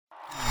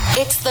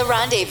It's The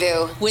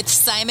Rendezvous with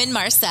Simon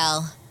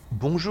Marcel.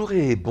 Bonjour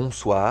et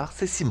bonsoir,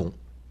 c'est Simon.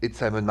 It's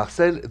Simon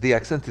Marcel, the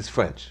accent is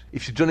French.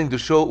 If you're joining the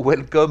show,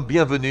 welcome,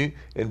 bienvenue,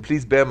 and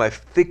please bear my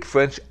thick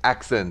French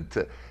accent.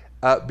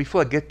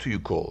 Before I get to your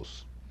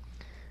calls,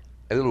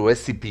 a little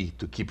recipe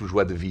to keep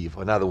joie de vivre,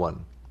 another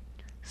one.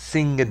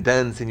 Sing and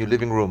dance in your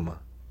living room.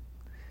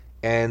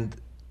 And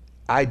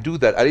I do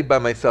that. I live by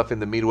myself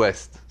in the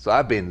Midwest, so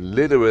I've been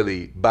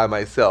literally by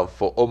myself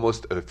for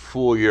almost a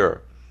full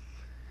year.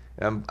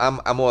 I'm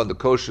more on the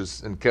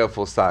cautious and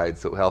careful side,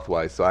 so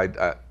health-wise. So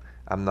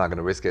I'm not going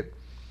to risk it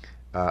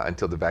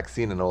until the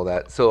vaccine and all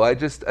that. So I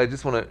just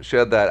want to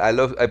share that.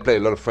 I play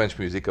a lot of French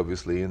music,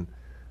 obviously, and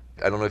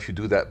I don't know if you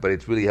do that, but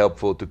it's really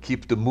helpful to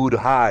keep the mood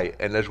high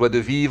and la joie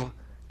de vivre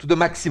to the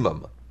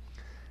maximum.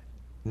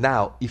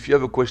 Now, if you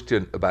have a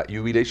question about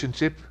your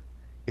relationship,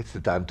 it's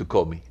the time to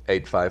call me.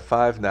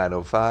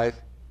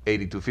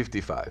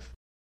 855-905-8255.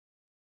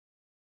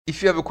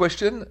 If you have a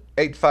question,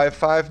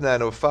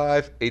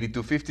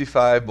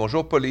 855-905-8255.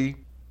 Bonjour, Polly.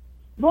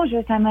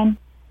 Bonjour, Simon.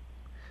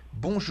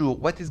 Bonjour.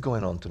 What is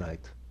going on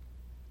tonight?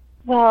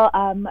 Well,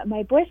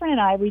 my boyfriend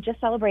and I, we just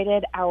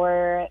celebrated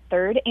our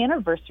third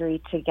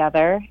anniversary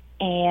together,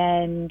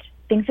 and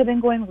things have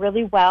been going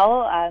really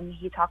well.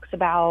 He talks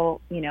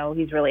about,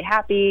 he's really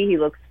happy. He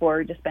looks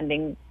forward to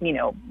spending,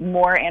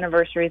 more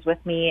anniversaries with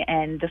me.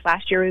 And this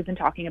last year, we've been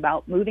talking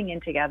about moving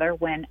in together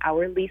when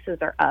our leases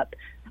are up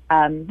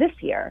this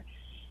year.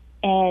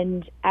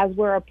 And as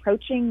we're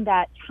approaching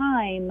that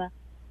time,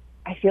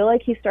 I feel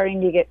like he's starting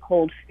to get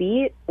cold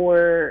feet,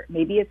 or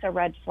maybe it's a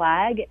red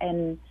flag.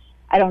 And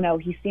I don't know,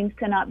 he seems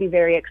to not be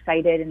very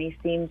excited, and he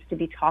seems to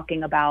be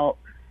talking about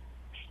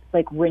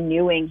like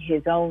renewing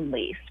his own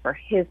lease for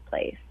his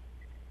place.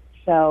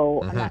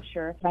 So I'm not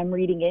sure if I'm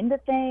reading into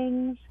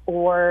things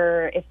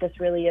or if this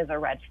really is a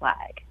red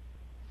flag.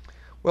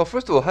 Well,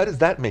 first of all, how does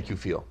that make you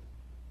feel?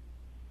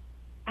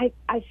 I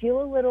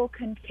feel a little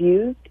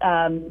confused,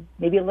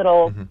 maybe a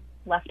little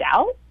left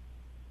out.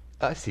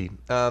 I see.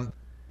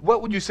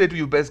 What would you say to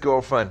your best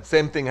girlfriend?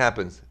 Same thing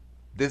happens.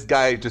 This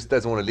guy just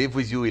doesn't want to live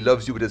with you. He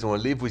loves you, but doesn't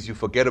want to live with you.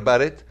 Forget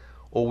about it.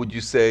 Or would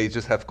you say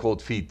just have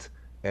cold feet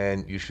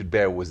and you should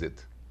bear with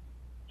it?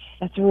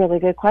 That's a really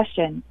good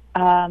question.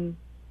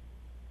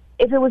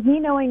 If it was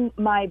me knowing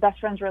my best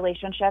friend's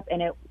relationship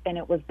and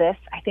it was this,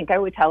 I think I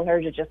would tell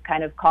her to just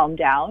kind of calm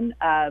down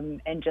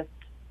and just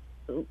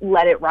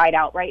let it ride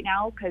out right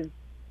now, because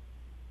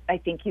I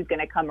think he's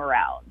going to come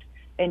around.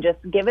 And just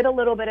give it a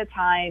little bit of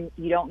time.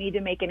 You don't need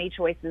to make any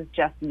choices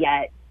just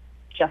yet.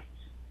 Just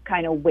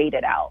kind of wait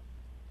it out.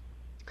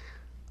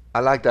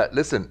 I like that.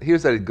 Listen,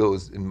 here's how it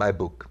goes in my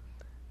book.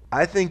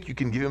 I think you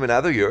can give him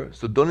another year,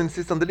 so don't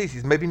insist on the lease.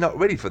 He's maybe not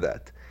ready for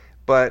that.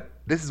 But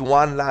this is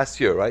one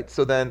last year, right?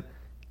 So then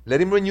let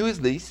him renew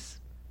his lease.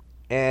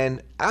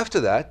 And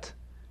after that,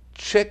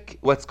 check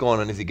what's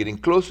going on. Is he getting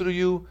closer to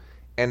you?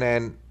 And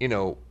then,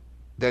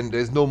 then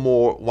there's no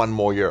more one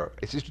more year.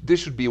 This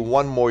should be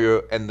one more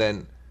year and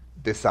then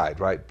decide,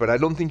 right? But I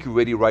don't think you're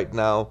ready right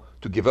now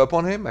to give up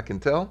on him, I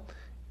can tell.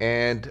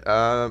 And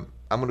I'm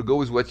going to go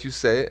with what you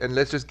say, and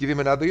let's just give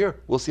him another year.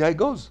 We'll see how it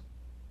goes.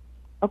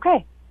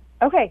 Okay.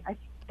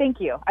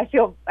 Thank you. I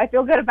feel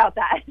good about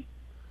that.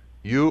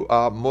 You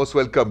are most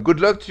welcome.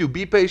 Good luck to you.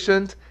 Be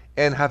patient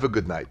and have a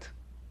good night.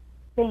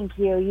 Thank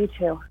you. You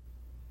too.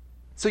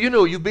 So,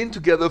 you've been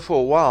together for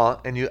a while,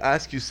 and you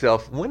ask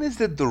yourself, when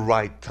is it the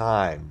right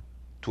time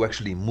to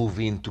actually move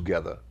in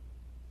together?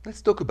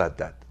 Let's talk about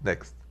that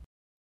next.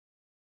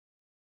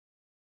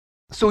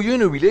 So you're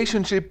in a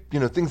relationship,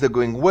 things are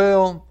going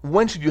well.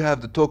 When should you have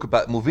the talk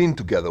about moving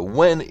together?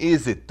 When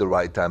is it the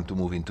right time to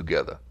move in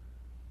together?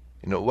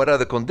 What are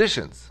the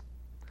conditions?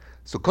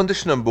 So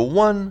condition number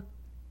one,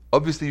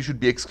 obviously you should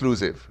be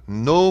exclusive.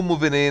 No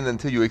moving in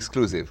until you're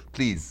exclusive,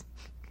 please.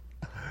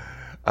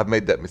 I've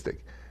made that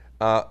mistake.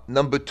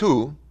 Number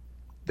two,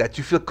 that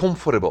you feel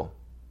comfortable.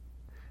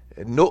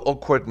 No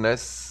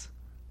awkwardness,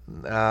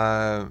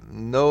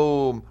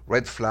 no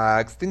red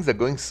flags, things are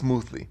going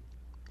smoothly.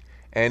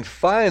 And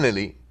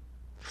finally,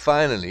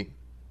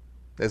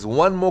 there's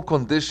one more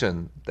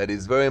condition that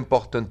is very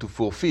important to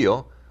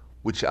fulfill,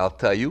 which I'll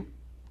tell you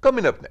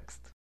coming up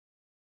next.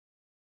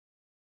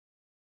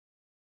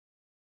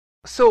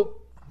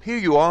 So here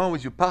you are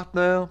with your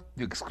partner,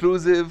 you're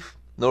exclusive,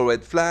 no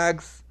red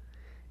flags,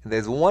 and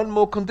there's one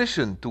more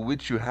condition to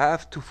which you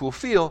have to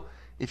fulfill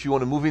if you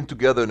want to move in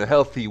together in a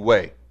healthy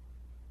way.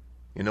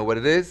 You know what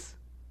it is?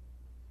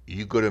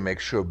 You got to make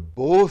sure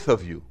both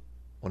of you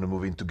want to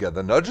move in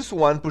together, not just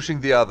one pushing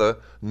the other,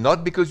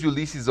 not because your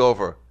lease is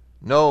over.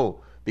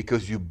 No,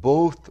 because you're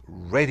both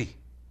ready.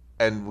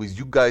 And with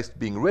you guys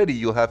being ready,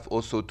 you'll have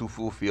also to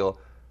fulfill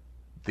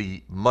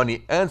the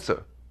money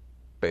answer.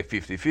 Pay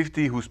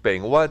 50-50, who's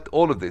paying what,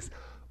 all of this.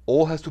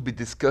 All has to be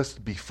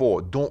discussed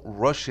before. Don't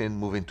rush in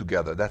moving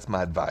together. That's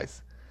my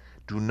advice.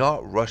 Do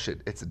not rush it.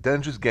 It's a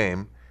dangerous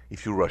game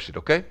if you rush it,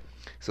 okay?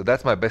 So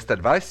that's my best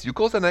advice. You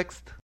calls are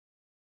next.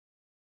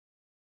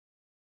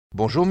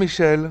 Bonjour,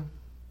 Michel.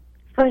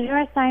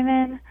 Bonjour,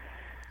 Simon.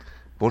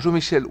 Bonjour,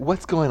 Michel.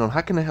 What's going on?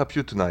 How can I help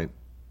you tonight?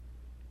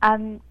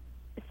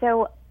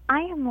 So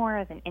I am more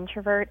of an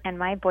introvert, and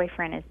my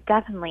boyfriend is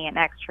definitely an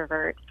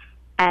extrovert.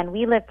 And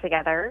we live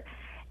together,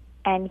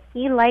 and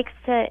he likes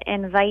to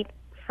invite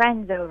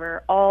friends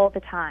over all the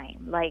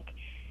time, like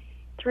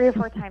 3 or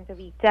 4 times a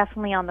week,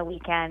 definitely on the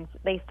weekends.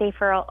 They stay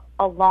for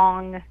a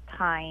long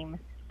time.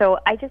 So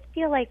I just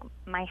feel like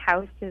my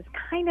house is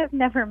kind of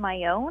never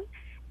my own,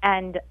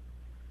 and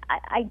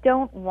I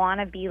don't want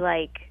to be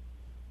like,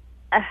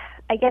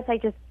 I guess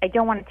I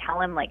don't want to tell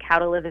him like how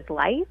to live his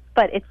life,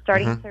 but it's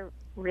starting to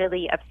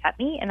really upset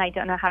me, and I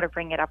don't know how to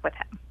bring it up with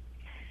him.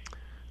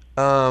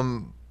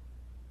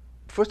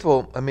 First of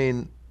all, I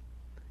mean,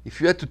 if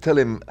you had to tell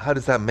him, how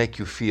does that make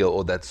you feel,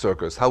 or that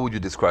circus, how would you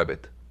describe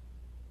it?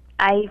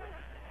 I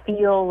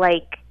feel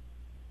like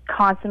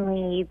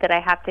constantly that I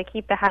have to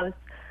keep the house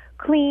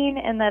clean,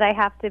 and that I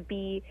have to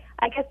be,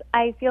 I guess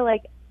I feel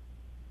like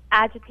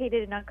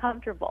agitated and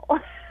uncomfortable.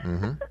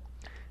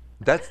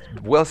 That's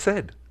well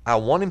said. I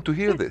want him to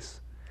hear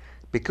this.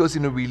 Because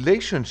in a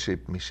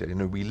relationship, Michelle,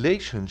 in a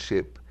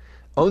relationship,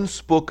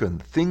 unspoken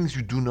things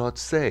you do not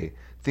say,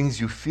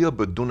 things you feel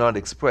but do not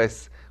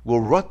express, will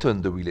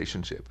rotten the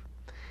relationship.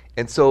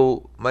 And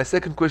so my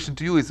second question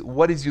to you is,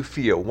 what is your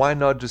fear? Why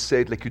not just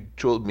say it like you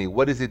told me?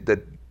 What is it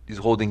that is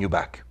holding you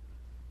back?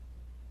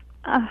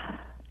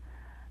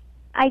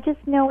 I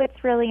just know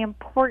it's really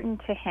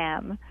important to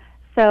him.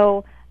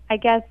 So I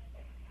guess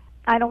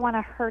I don't want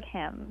to hurt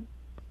him,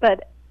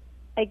 but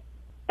I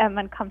am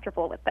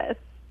uncomfortable with this,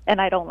 and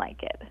I don't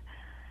like it.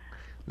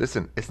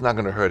 Listen, it's not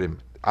going to hurt him.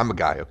 I'm a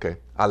guy, okay?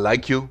 I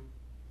like you.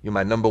 You're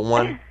my number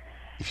one.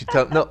 If you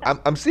tell, no,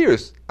 I'm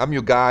serious. I'm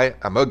your guy.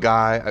 I'm a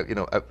guy,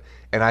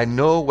 and I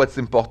know what's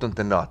important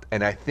and not.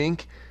 And I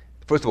think,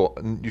 first of all,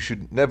 you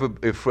should never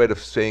be afraid of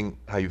saying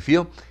how you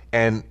feel.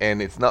 And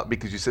it's not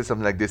because you say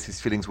something like this,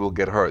 his feelings will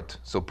get hurt.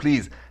 So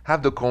please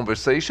have the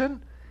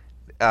conversation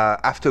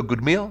after a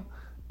good meal,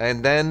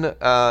 and then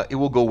it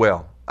will go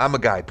well. I'm a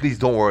guy. Please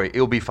don't worry.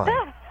 It'll be fine.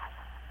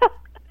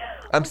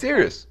 I'm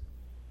serious.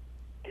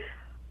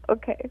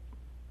 Okay.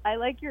 I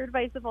like your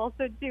advice of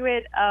also do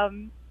it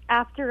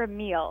after a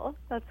meal.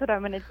 That's what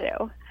I'm going to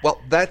do.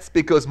 Well, that's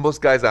because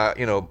most guys are,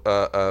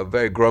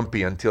 very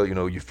grumpy until,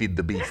 you feed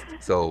the beast.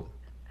 So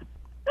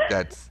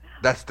that's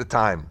the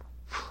time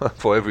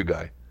for every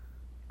guy.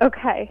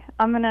 Okay.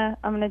 I'm going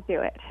to do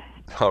it.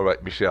 All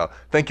right, Michelle.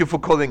 Thank you for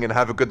calling, and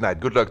have a good night.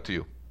 Good luck to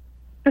you.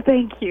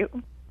 Thank you.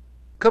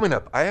 Coming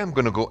up, I am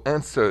going to go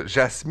answer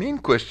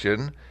Jasmine's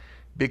question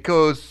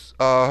because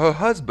her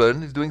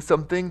husband is doing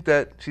something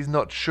that she's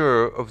not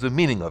sure of the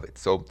meaning of it.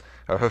 So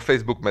her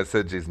Facebook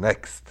message is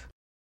next.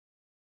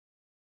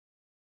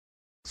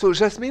 So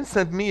Jasmine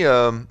sent me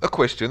a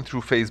question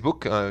through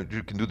Facebook.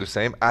 You can do the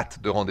same, at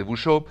The Rendezvous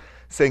Show,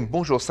 saying,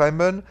 Bonjour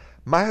Simon,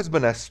 my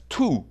husband has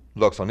 2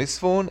 locks on his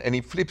phone and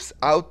he flips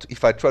out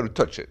if I try to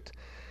touch it.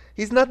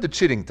 He's not the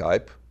cheating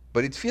type,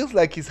 but it feels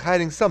like he's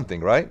hiding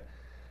something, right?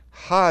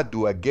 How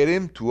do I get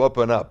him to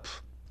open up?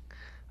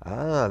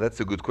 That's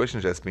a good question,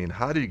 Jasmine.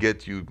 How do you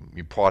get your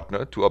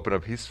partner to open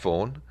up his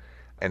phone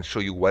and show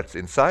you what's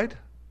inside?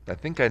 I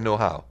think I know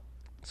how.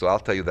 So I'll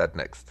tell you that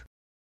next.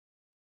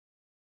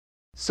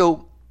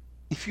 So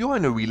if you're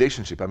in a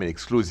relationship, I mean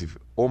exclusive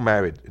or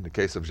married in the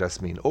case of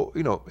Jasmine, or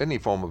any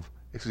form of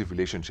exclusive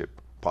relationship,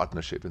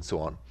 partnership and so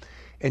on,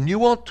 and you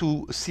want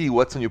to see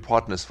what's on your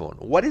partner's phone,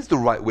 what is the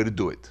right way to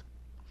do it?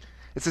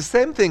 It's the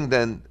same thing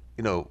then,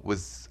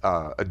 with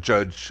a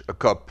judge, a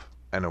cop,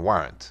 and a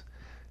warrant.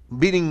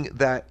 Meaning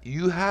that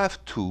you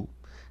have to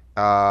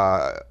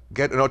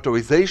get an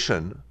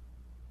authorization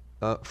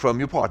from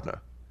your partner.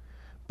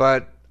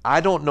 But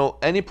I don't know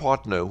any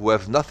partner who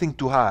has nothing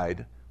to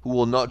hide who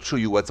will not show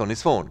you what's on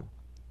his phone.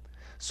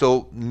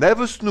 So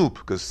never snoop,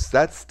 because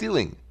that's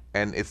stealing.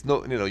 And it's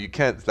no, you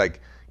can't, it's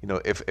like,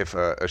 if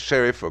a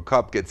sheriff or a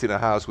cop gets in a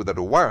house without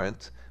a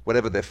warrant,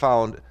 whatever they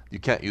found, you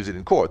can't use it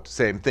in court.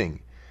 Same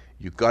thing.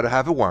 You've got to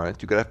have a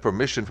warrant. You've got to have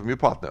permission from your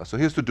partner. So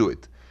here's to do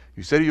it.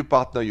 You say to your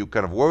partner you're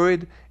kind of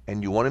worried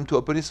and you want him to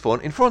open his phone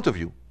in front of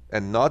you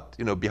and not,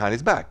 behind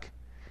his back.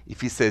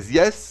 If he says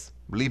yes,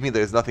 believe me,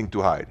 there's nothing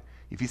to hide.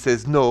 If he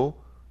says no,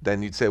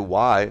 then you'd say,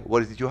 why?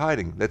 What is it you're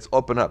hiding? Let's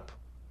open up.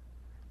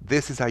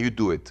 This is how you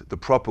do it, the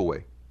proper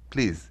way.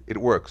 Please, it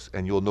works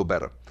and you'll know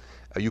better.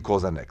 You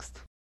calls are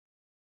next.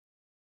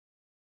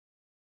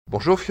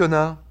 Bonjour,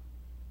 Fiona.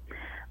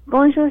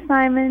 Bonjour,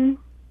 Simon.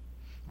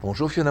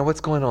 Bonjour, Fiona.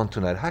 What's going on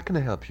tonight? How can I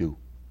help you?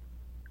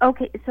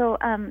 Okay, so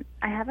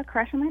I have a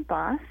crush on my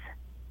boss.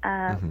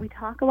 We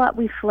talk a lot.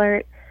 We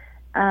flirt.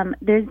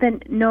 There's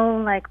been no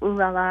ooh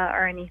la la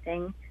or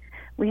anything.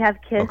 We have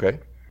kids. Okay.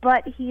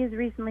 But he is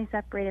recently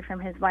separated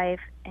from his wife,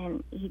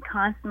 and he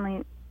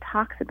constantly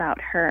talks about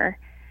her.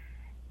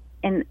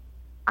 And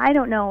I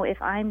don't know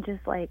if I'm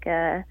just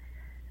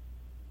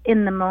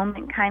in the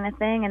moment kind of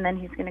thing, and then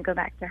he's going to go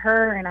back to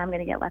her, and I'm going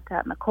to get left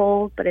out in the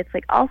cold. But it's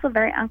also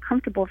very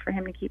uncomfortable for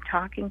him to keep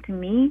talking to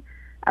me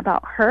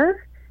about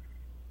her,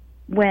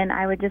 when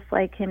I would just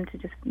like him to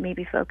just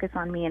maybe focus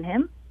on me and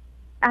him.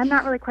 I'm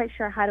not really quite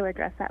sure how to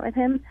address that with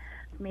him.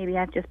 Maybe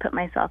I've just put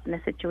myself in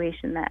a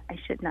situation that I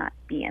should not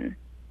be in.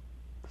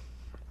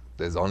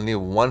 There's only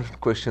one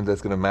question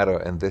that's going to matter,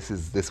 and this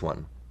is this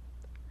one.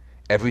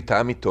 Every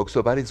time he talks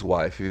about his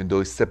wife, even though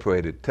he's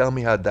separated, tell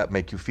me how that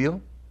make you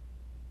feel?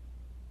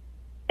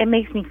 It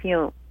makes me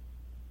feel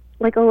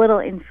like a little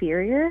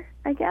inferior,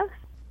 I guess.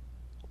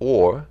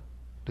 Or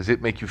does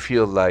it make you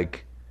feel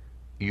like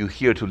you're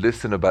here to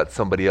listen about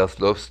somebody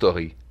else's love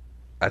story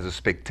as a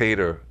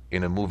spectator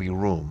in a movie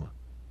room,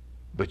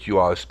 but you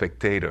are a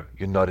spectator,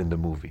 you're not in the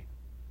movie?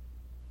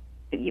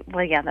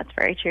 Well, yeah, that's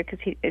very true,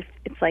 because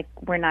it's like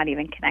we're not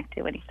even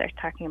connected when he starts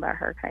talking about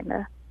her, kind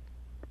of.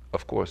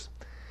 Of course.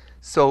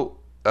 So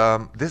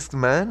this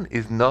man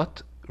is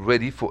not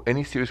ready for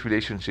any serious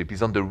relationship.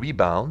 He's on the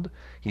rebound.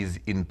 He's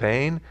in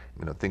pain.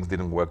 Things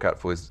didn't work out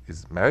for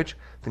his marriage.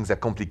 Things are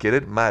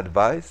complicated. My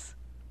advice,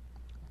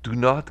 do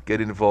not get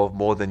involved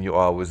more than you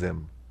are with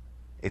him.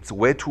 It's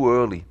way too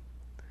early.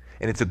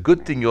 And it's a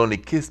good thing you only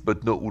kissed,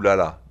 but no ooh la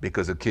la,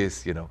 because a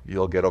kiss,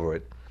 you'll get over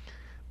it.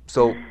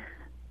 So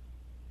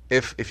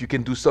if you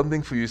can do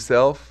something for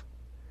yourself,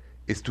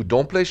 is to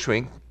don't play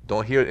shrink,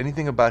 don't hear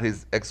anything about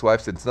his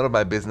ex-wife, it's none of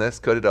my business,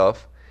 cut it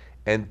off.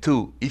 And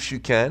two, if you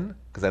can,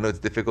 because I know it's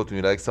difficult when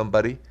you like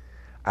somebody,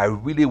 I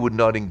really would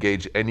not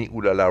engage any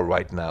ooh la la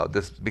right now,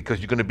 because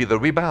you're going to be the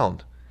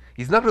rebound.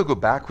 He's not going to go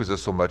back with her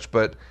so much,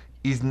 but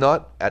he's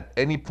not at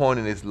any point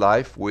in his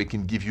life where he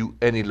can give you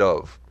any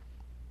love.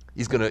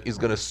 He's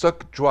gonna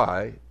suck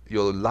dry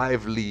your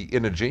lively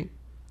energy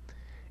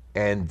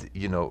and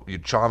your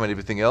charm and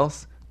everything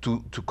else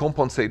to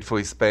compensate for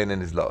his pain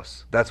and his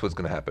loss. That's what's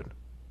going to happen.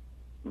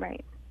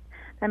 Right.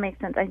 That makes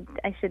sense. I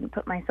shouldn't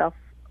put myself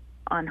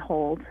on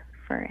hold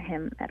for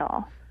him at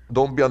all.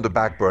 Don't be on the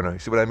back burner. You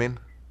see what I mean?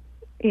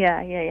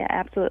 Yeah,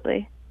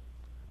 absolutely.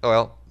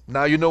 Well,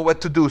 now you know what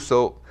to do,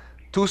 so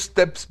 2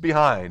 steps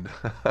behind.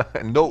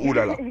 No ooh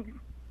la la.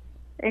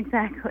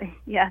 Exactly.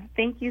 Yeah,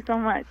 thank you so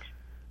much.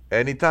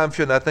 Anytime,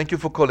 Fiona. Thank you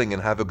for calling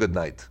and have a good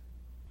night.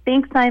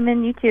 Thanks,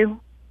 Simon. You too.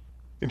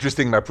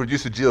 Interesting. My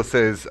producer Jill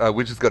says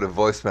we just got a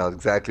voicemail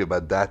exactly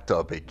about that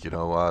topic.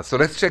 So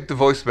let's check the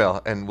voicemail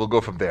and we'll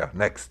go from there.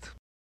 Next.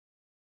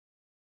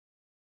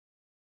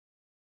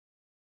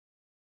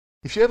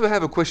 If you ever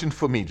have a question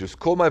for me, just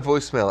call my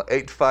voicemail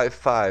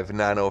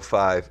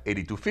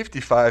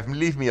 855-905-8255 and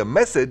leave me a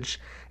message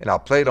and I'll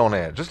play it on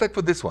air, just like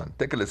for this one.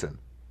 Take a listen.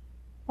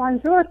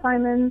 Bonjour,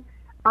 Simon.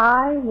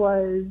 I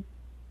was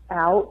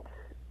out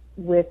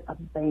with a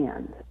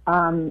band.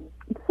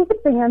 This is a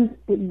band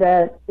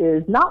that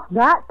is not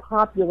that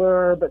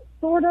popular, but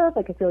sort of,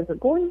 like I feel like they're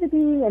going to be,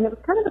 and it was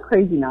kind of a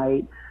crazy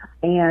night.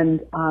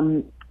 And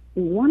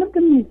one of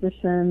the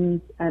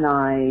musicians and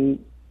I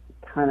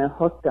kind of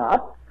hooked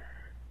up,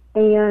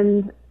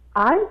 and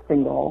I'm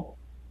single.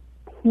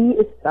 He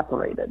is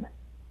separated.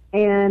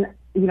 And,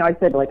 I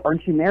said,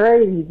 aren't you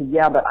married? And he said,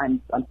 yeah, but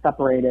I'm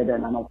separated,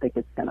 and I don't think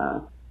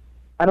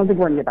we're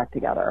going to get back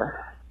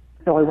together.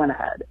 So I went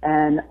ahead,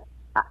 and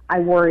I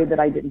worried that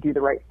I didn't do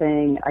the right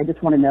thing. I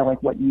just want to know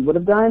what you would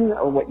have done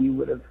or what you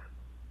would have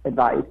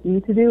advised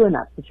me to do in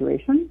that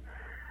situation.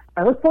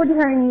 I look forward to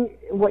hearing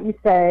what you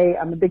say.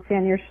 I'm a big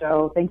fan of your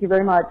show. Thank you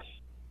very much.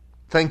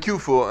 Thank you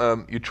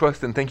for your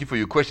trust and thank you for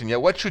your question. Yeah,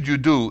 what should you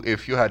do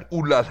if you had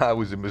ooh la la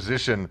with a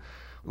musician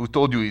who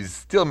told you he's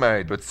still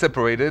married but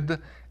separated,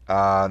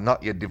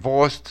 not yet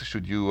divorced?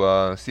 Should you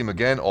see him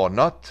again or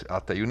not?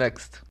 I'll tell you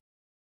next.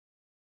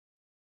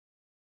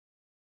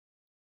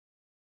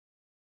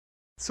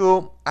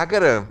 So I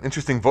got an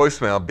interesting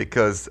voicemail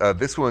because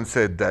this one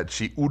said that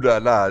she ooh la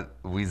la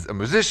with a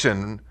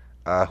musician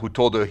who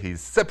told her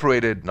he's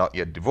separated, not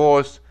yet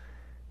divorced.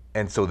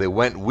 And so they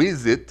went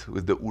with it,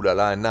 with the ooh la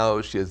la, and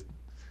now she has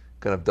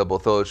kind of double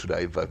thought, should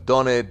I have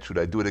done it? Should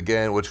I do it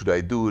again? What should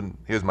I do? And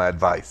here's my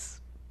advice.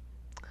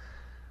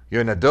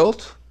 You're an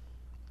adult.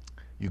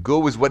 You go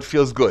with what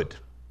feels good.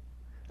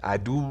 I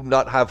do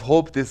not have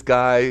hope this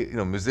guy,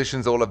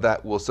 musicians, all of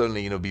that will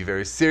certainly, be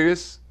very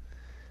serious.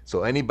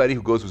 So anybody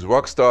who goes with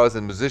rock stars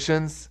and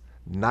musicians,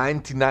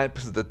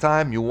 99% of the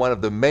time, you're one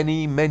of the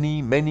many,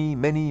 many, many,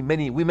 many,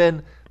 many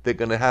women that are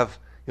going to have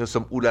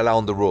some ooh la la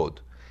on the road.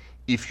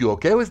 If you're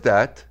okay with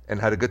that and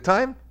had a good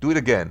time, do it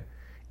again.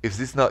 If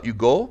this is not your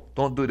goal,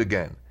 don't do it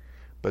again.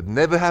 But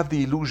never have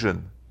the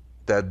illusion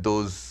that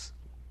those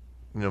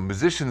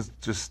musicians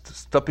just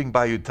stopping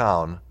by your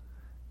town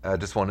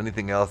just want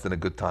anything else than a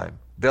good time.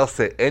 They'll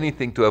say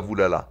anything to have ooh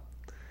la la.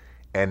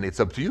 And it's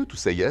up to you to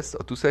say yes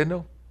or to say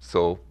no.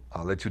 So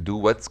I'll let you do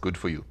what's good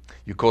for you.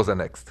 Your calls are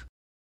next.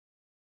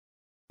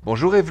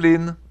 Bonjour,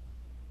 Evelyn.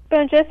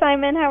 Bonjour,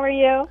 Simon. How are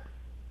you?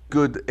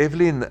 Good.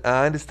 Evelyn,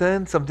 I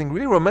understand something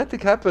really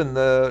romantic happened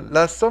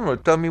last summer.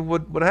 Tell me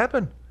what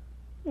happened.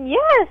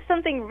 Yes,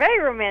 something very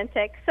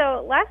romantic.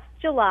 So last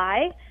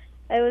July,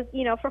 it was,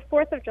 for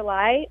 4th of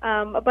July,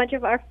 a bunch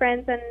of our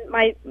friends and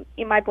my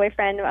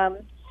boyfriend,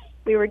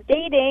 we were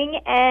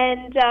dating,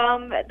 and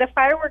the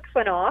fireworks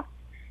went off.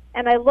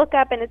 And I look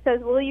up and it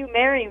says, "Will you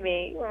marry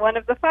me?" One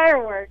of the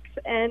fireworks.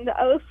 And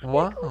I was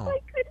like, oh my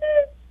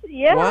goodness.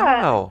 Yeah.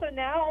 Wow. So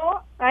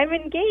now I'm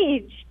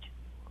engaged.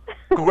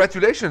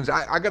 Congratulations.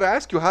 I got to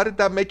ask you, how did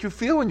that make you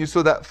feel when you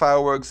saw that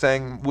firework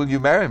saying, "Will you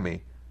marry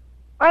me?"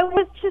 I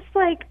was just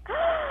like,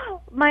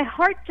 my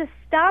heart just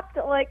stopped.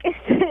 Like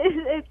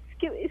it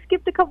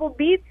skipped a couple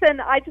beats,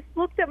 and I just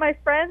looked at my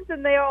friends,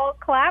 and they all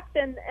clapped,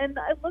 and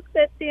I looked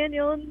at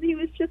Daniel, and he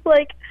was just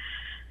like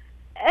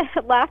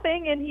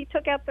laughing, and he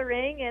took out the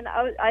ring, and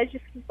I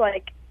just was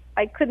like,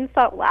 I couldn't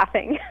stop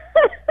laughing.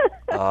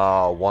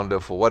 Oh,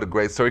 wonderful. What a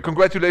great story.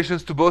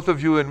 Congratulations to both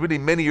of you, and really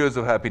many years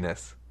of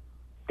happiness.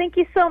 Thank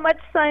you so much,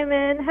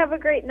 Simon. Have a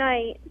great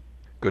night.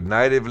 Good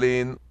night,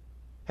 Evelyn.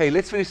 Hey,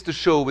 let's finish the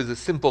show with a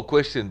simple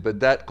question,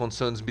 but that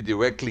concerns me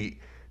directly.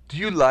 Do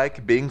you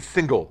like being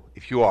single?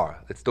 If you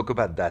are, let's talk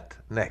about that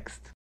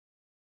next.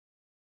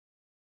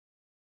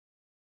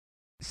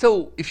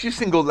 So, if you're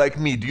single like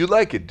me, do you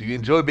like it? Do you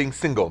enjoy being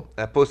single?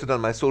 I posted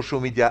on my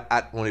social media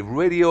at Rendezvous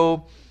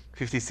Radio.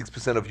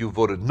 56% of you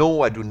voted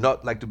no, I do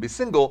not like to be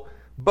single,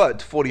 but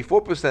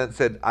 44%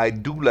 said I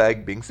do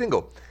like being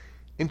single.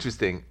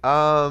 Interesting.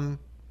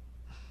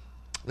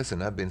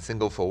 Listen, I've been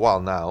single for a while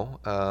now.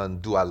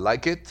 Do I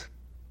like it?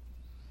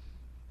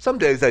 Some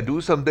days I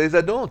do, some days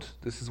I don't.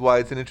 This is why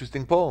it's an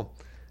interesting poll.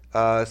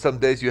 Some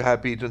days you're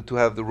happy to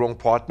have the wrong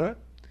partner,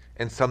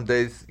 and some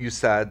days you're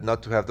sad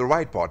not to have the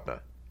right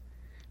partner.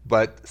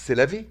 But c'est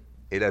la vie,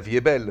 et la vie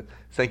est belle.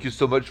 Thank you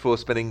so much for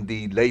spending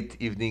the late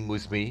evening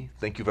with me.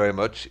 Thank you very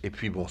much, et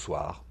puis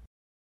bonsoir.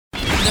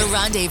 The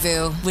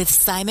Rendezvous with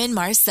Simon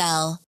Marcel.